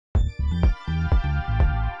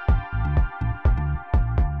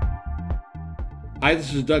Hi,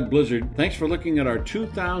 this is Doug Blizzard. Thanks for looking at our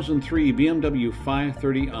 2003 BMW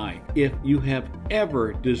 530i. If you have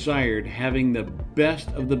ever desired having the best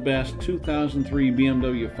of the best 2003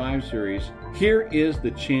 BMW 5 Series, here is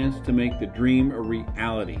the chance to make the dream a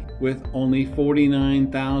reality. With only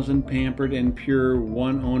 49,000 pampered and pure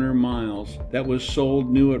one-owner miles that was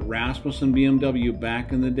sold new at Rasmussen BMW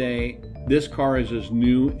back in the day, this car is as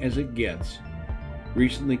new as it gets.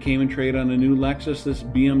 Recently came in trade on a new Lexus. This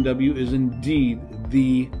BMW is indeed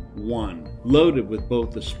the one. Loaded with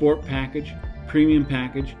both the Sport package, Premium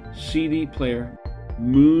package, CD player,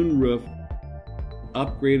 moon roof,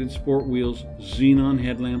 upgraded sport wheels, xenon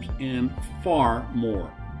headlamps, and far more.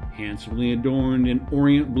 Handsomely adorned in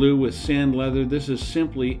orient blue with sand leather, this is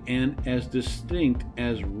simply and as distinct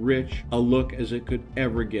as rich a look as it could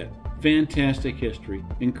ever get. Fantastic history,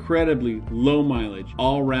 incredibly low mileage,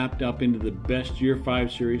 all wrapped up into the best year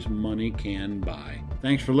 5 Series money can buy.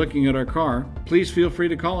 Thanks for looking at our car. Please feel free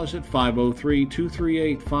to call us at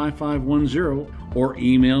 503-238-5510 or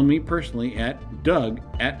email me personally at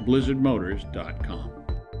doug@blizzardmotors.com.